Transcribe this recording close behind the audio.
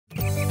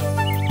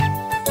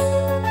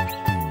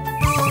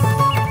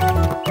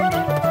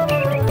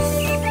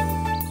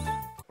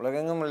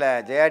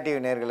Jaya TV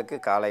நேயர்களுக்கு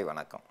காலை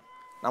வணக்கம்.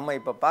 நம்ம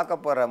இப்போ பார்க்க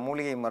போகிற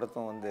மூலிகை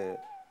மருத்துவம் வந்து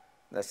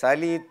இந்த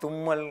சளி,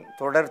 தும்மல்,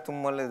 தொடர்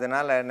தும்மல்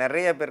இதனால்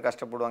நிறைய பேர்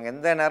கஷ்டப்படுவாங்க.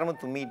 எந்த நேரமும்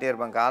தும்மிக்கிட்டே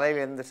இருப்பாங்க.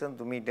 காலையில் எழுந்திரிச்சும்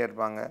தும்மிக்கிட்டே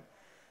இருப்பாங்க.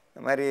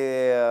 இந்த மாதிரி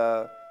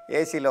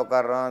ஏசியில்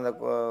உட்காடுறோம், அந்த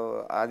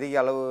அதிக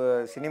அளவு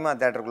சினிமா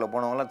தேட்டருக்குள்ளே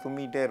போனவங்களாம்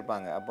தும்மிக்கிட்டே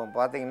இருப்பாங்க. அப்போ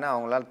பார்த்திங்கன்னா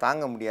அவங்களால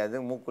தாங்க முடியாது.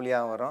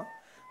 மூக்குழியாக வரும்.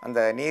 அந்த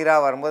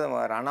நீராக வரும்போது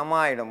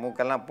ரணமாக ஆகிடும்,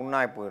 மூக்கெல்லாம்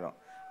புண்ணாகி போயிடும்.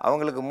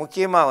 அவங்களுக்கு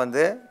முக்கியமாக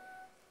வந்து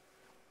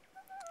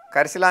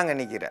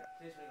கரிசலாங்கண்ணி கீரை,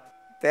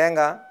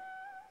 தேங்காய்,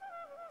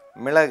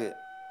 மிளகு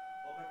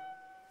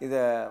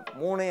இதை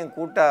மூணையும்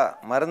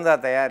கூட்டாக மருந்தாக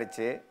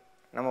தயாரித்து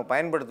நம்ம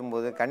பயன்படுத்தும்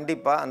போது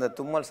கண்டிப்பாக அந்த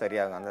தும்மல்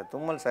சரியாகும். அந்த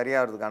தும்மல்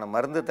சரியாகிறதுக்கான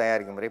மருந்து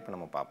தயாரிக்கும் முறை இப்போ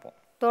நம்ம பார்ப்போம்.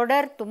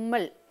 தொடர்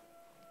தும்மல்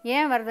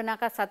ஏன்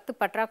வருதுனாக்கா சத்து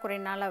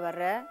பற்றாக்குறையினால்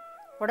வர்ற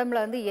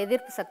உடம்புல வந்து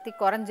எதிர்ப்பு சக்தி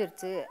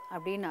குறைஞ்சிருச்சு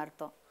அப்படின்னு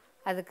அர்த்தம்.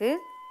 அதுக்கு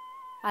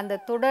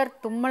அந்த தொடர்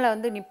தும்மலை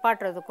வந்து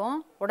நிப்பாட்டுறதுக்கும்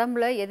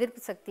உடம்புல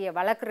எதிர்ப்பு சக்தியை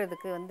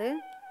வளர்க்குறதுக்கு வந்து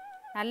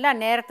நல்லா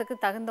நேரத்துக்கு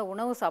தகுந்த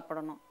உணவு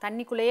சாப்பிடணும்.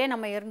 தண்ணிக்குள்ளேயே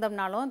நம்ம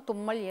இருந்தோம்னாலும்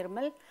தும்மல்,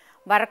 இருமல்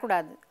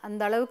வரக்கூடாது.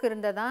 அந்த அளவுக்கு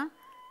இருந்தால் தான்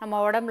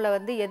நம்ம உடம்புல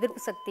வந்து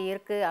எதிர்ப்பு சக்தி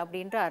இருக்குது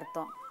அப்படின்ற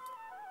அர்த்தம்.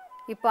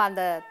 இப்போ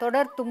அந்த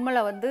தொடர்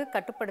தும்மலை வந்து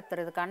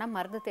கட்டுப்படுத்துறதுக்கான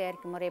மருந்து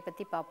தயாரிக்கும் முறையை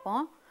பற்றி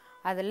பார்ப்போம்.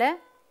 அதில்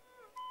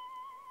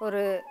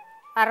ஒரு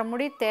அரை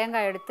முடி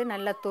தேங்காய் எடுத்து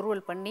நல்லா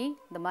துருவல் பண்ணி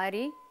இந்த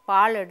மாதிரி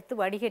பால்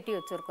எடுத்து வடிகட்டி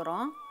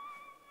வச்சுருக்குறோம்.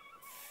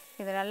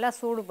 இதை நல்லா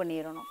சூடு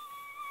பண்ணிடணும்.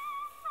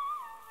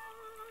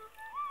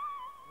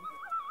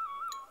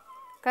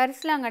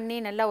 கரிசலாங்கண்ணி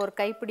நல்லா ஒரு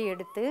கைப்பிடி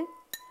எடுத்து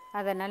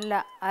அதை நல்லா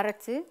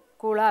அரைச்சி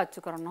கூழாக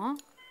வச்சுக்கிறணும்.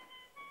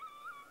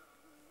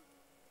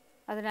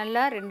 அது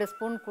நல்லா 2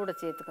 ஸ்பூன் கூட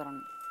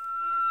சேர்த்துக்கிறணும்.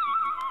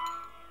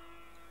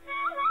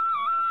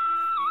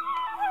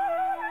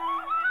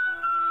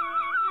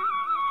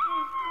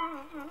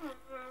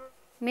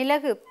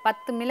 மிளகு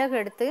 10 மிளகு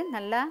எடுத்து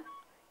நல்லா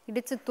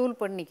இடித்து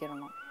தூள்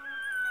பண்ணிக்கிறணும்.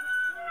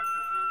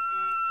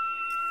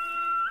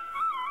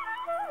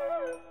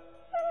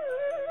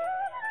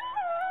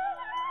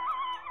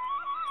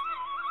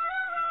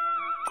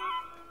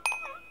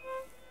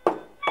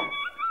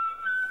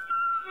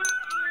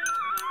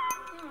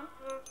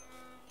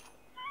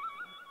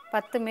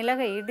 பத்து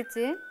மிளகை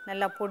இடித்து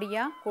நல்லா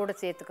பொடியாக கூட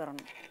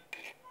சேர்த்துக்கிறணும்.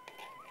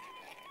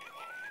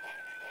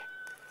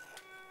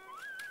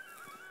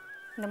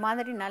 இந்த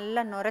மாதிரி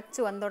நல்லா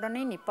நுரைச்சி வந்த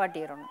உடனே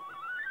நிப்பாட்டிடணும்.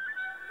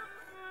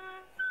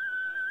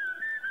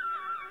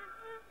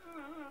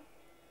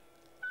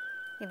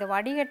 இதை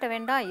வடிகட்ட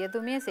வேண்டாம்,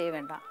 எதுவுமே செய்ய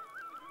வேண்டாம்.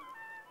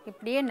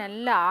 இப்படியே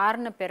நல்லா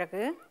ஆறின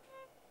பிறகு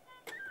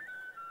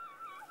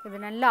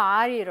இது நல்லா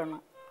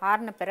ஆறிடணும்.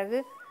 ஆறின பிறகு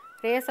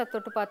ரேசை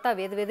தொட்டு பார்த்தா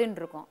வெது வெதுன்னு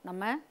இருக்கும்.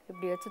 நம்ம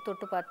இப்படி வச்சு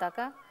தொட்டு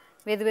பார்த்தாக்கா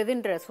வெது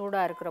வெதுன்ற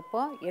சூடாக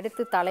இருக்கிறப்போ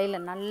எடுத்து தலையில்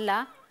நல்லா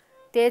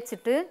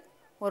தேய்ச்சிட்டு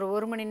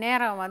ஒரு மணி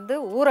நேரம் வந்து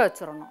ஊற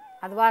வச்சிடணும்.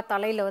 அதுவாக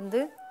தலையில் வந்து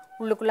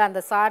உள்ளுக்குள்ளே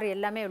அந்த சாறு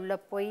எல்லாமே உள்ளே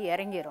போய்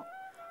இறங்கிடும்.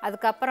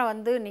 அதுக்கப்புறம்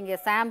வந்து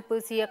நீங்கள் ஷாம்பு,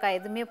 சீயக்காய்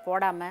எதுவுமே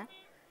போடாமல்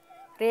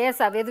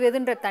ரேசாக வெது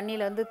வெதுன்ற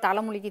தண்ணியில் வந்து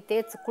தலைமுழுக்கி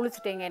தேய்ச்சி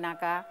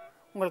குளிச்சுட்டிங்கனாக்கா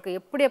உங்களுக்கு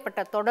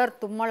எப்படிப்பட்ட தொடர்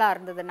தும்மலாக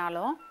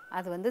இருந்ததுனாலும்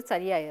அது வந்து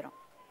சரியாயிடும்.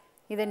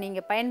 இதை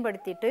நீங்கள்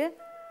பயன்படுத்திட்டு,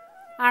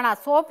 ஆனால்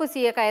சோப்பு,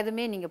 சீயக்காய்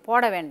எதுவுமே நீங்கள்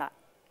போட வேண்டாம்.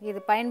 இது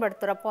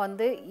பயன்படுத்துகிறப்போ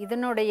வந்து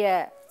இதனுடைய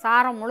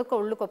சாரம் முழுக்க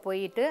உள்ளுக்க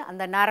போயிட்டு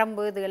அந்த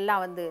நரம்பு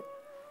இதெல்லாம் வந்து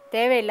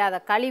தேவையில்லாத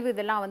கழிவு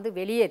இதெல்லாம் வந்து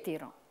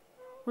வெளியேற்றிடும்.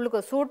 உள்ளுக்க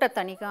சூட்டை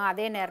தணிக்கும்.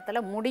 அதே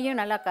நேரத்தில் முடியும்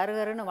நல்லா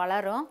கருகருன்னு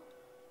வளரும்.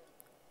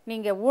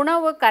 நீங்கள்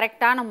உணவு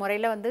கரெக்டான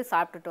முறையில் வந்து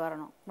சாப்பிட்டுட்டு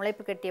வரணும்.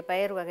 முளைப்பு கட்டிய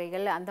பயிர்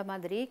வகைகள், அந்த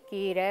மாதிரி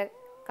கீரை,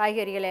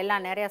 காய்கறிகள்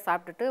எல்லாம் நிறையா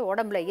சாப்பிட்டுட்டு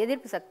உடம்புல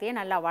எதிர்ப்பு சக்தியை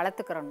நல்லா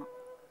வளர்த்துக்கிறணும்.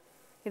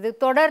 இது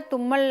தொடர்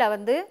தும்மலில்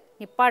வந்து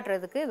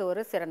நிப்பாட்டுறதுக்கு இது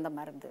ஒரு சிறந்த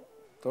மருந்து.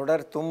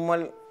 தொடர்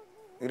தும்மல்,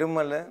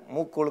 இருமல்,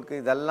 மூக்குழுக்கு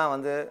இதெல்லாம்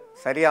வந்து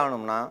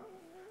சரியாகணும்னா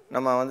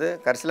நம்ம வந்து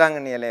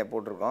கரிசலாங்கண்ணி இலையை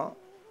போட்டிருக்கோம்.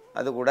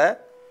 அது கூட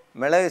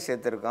மிளகு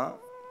சேர்த்துருக்கோம்,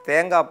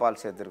 தேங்காய்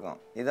பால் சேர்த்துருக்கோம்.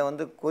 இதை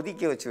வந்து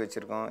கொதிக்க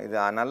வச்சுருக்கோம். இது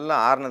நல்லா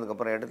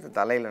ஆறுனதுக்கப்புறம் எடுத்து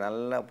தலையில்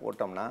நல்லா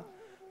போட்டோம்னா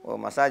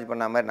மசாஜ்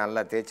பண்ண மாதிரி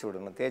நல்லா தேய்ச்சி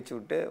விடணும். தேய்ச்சி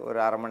விட்டு ஒரு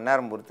அரை மணி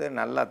நேரம் பொறுத்து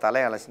நல்லா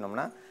தலையை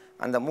அலசினோம்னா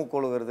அந்த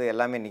மூக்கொழுகிறது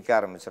எல்லாமே நிற்க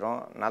ஆரம்பிச்சிடும்.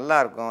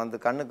 நல்லாயிருக்கும். வந்து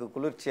கண்ணுக்கு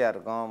குளிர்ச்சியாக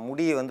இருக்கும்.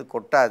 முடி வந்து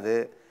கொட்டாது.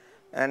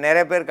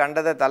 நிறைய பேர்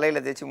கண்டதை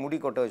தலையில் தேய்ச்சி முடி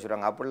கொட்ட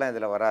வச்சுருவாங்க. அப்படிலாம்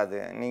இதில் வராது.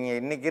 நீங்கள்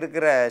இன்றைக்கி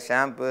இருக்கிற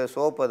ஷாம்பு,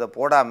 சோப்பு அதை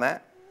போடாமல்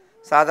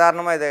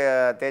சாதாரணமாக இதை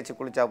தேய்ச்சி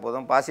குளித்தா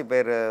போதும்.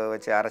 பாசிப்பயிறு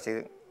வச்சு அரைச்சி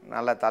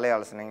நல்லா தலையை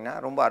அலசினீங்கன்னா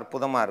ரொம்ப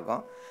அற்புதமாக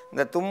இருக்கும்.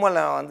 இந்த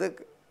தும்மலை வந்து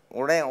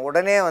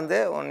உடனே வந்து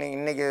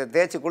இன்றைக்கி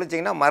தேய்ச்சி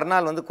குளிச்சிங்கன்னா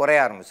மறுநாள் வந்து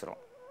குறைய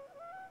ஆரம்பிச்சிடும்.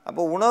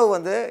 அப்போ உணவு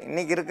வந்து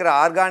இன்றைக்கி இருக்கிற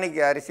ஆர்கானிக்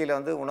அரிசியில்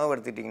வந்து உணவு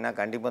எடுத்துக்கிட்டிங்கன்னா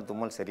கண்டிப்பாக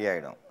தும்மல்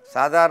சரியாயிடும்.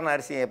 சாதாரண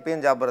அரிசி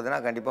எப்பயும் சாப்பிட்றதுனா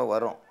கண்டிப்பாக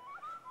வரும்,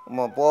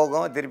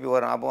 போகும், திருப்பி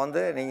வரும். அப்போ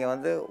வந்து நீங்கள்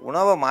வந்து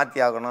உணவை மாற்றி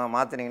ஆகணும்.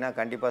 மாற்றினீங்கன்னா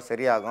கண்டிப்பாக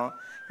சரியாகும்.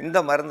 இந்த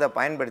மருந்தை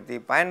பயன்படுத்தி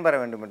பயன்பெற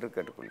வேண்டும் என்று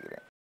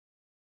கேட்டுக்கொள்கிறேன்.